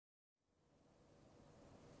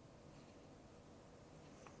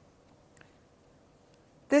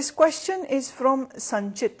This question is from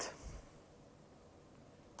Sanchit.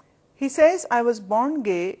 He says, I was born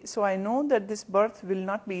gay, so I know that this birth will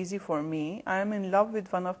not be easy for me. I am in love with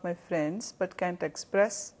one of my friends, but can't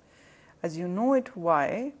express, as you know it,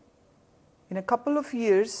 why. In a couple of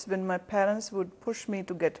years, when my parents would push me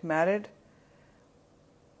to get married,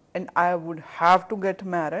 and I would have to get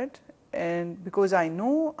married, and because I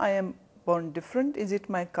know I am born different, is it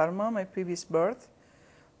my karma, my previous birth,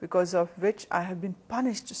 because of which I have been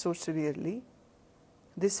punished so severely?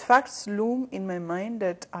 These facts loom in my mind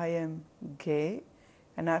that I am gay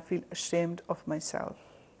and I feel ashamed of myself.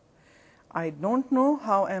 I don't know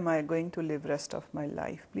how am I going to live rest of my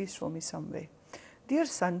life. Please show me some way. Dear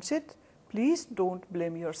Sanchit, please don't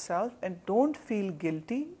blame yourself and don't feel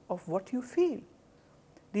guilty of what you feel.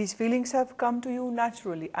 These feelings have come to you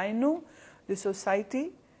naturally. I know the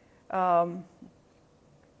society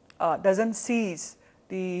doesn't seize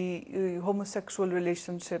the homosexual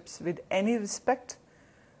relationships with any respect,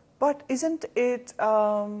 but isn't it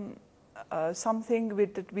something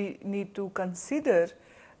that we need to consider,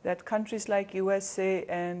 that countries like USA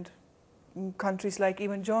and countries like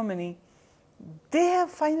even Germany, they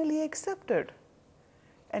have finally accepted,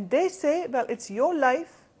 and they say, well, it's your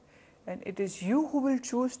life and it is you who will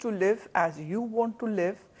choose to live as you want to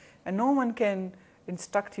live, and no one can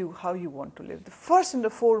instruct you how you want to live. The first and the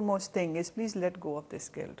foremost thing is, please let go of this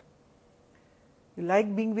guilt. You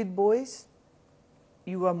like being with boys,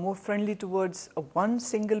 you are more friendly towards one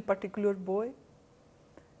single particular boy.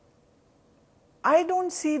 I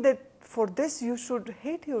don't see that for this you should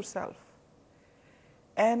hate yourself,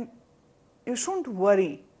 and you shouldn't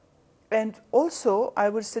worry. And also I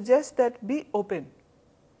would suggest that be open.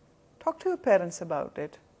 Talk to your parents about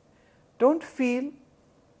it. Don't feel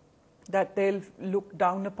that they'll look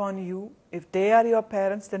down upon you. If they are your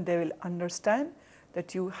parents, then they will understand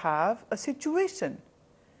that you have a situation.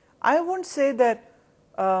 I won't say that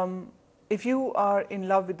if you are in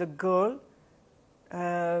love with a girl,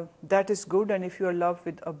 that is good, and if you are in love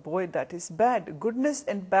with a boy, that is bad. Goodness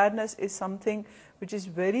and badness is something which is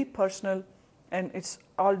very personal, and it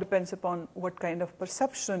all depends upon what kind of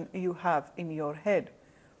perception you have in your head.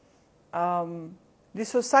 The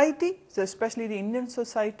society, especially the Indian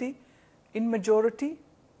society, in majority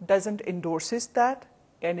doesn't endorses that,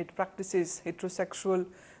 and it practices heterosexual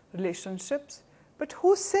relationships. But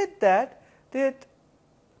who said that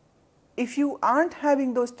if you aren't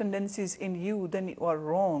having those tendencies in you, then you are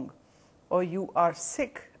wrong or you are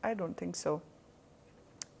sick? I don't think so.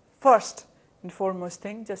 First and foremost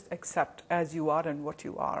thing, just accept as you are and what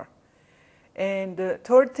you are. And the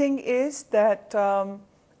third thing is that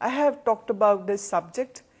I have talked about this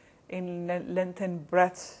subject in length and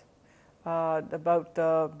breadth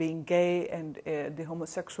about being gay and the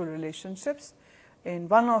homosexual relationships in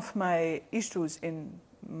one of my issues in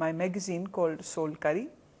my magazine called Soul Curry.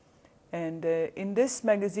 And in this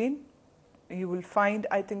magazine you will find,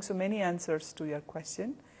 I think, so many answers to your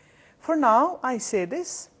question. For now I say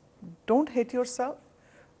this: don't hate yourself,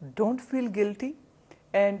 don't feel guilty,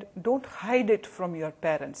 and don't hide it from your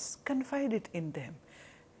parents. Confide it in them.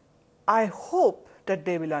 I hope that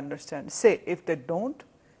they will understand. Say, if they don't,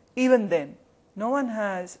 even then, no one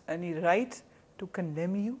has any right to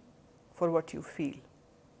condemn you for what you feel.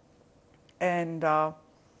 And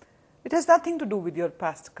it has nothing to do with your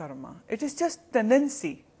past karma. It is just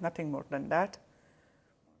tendency, nothing more than that.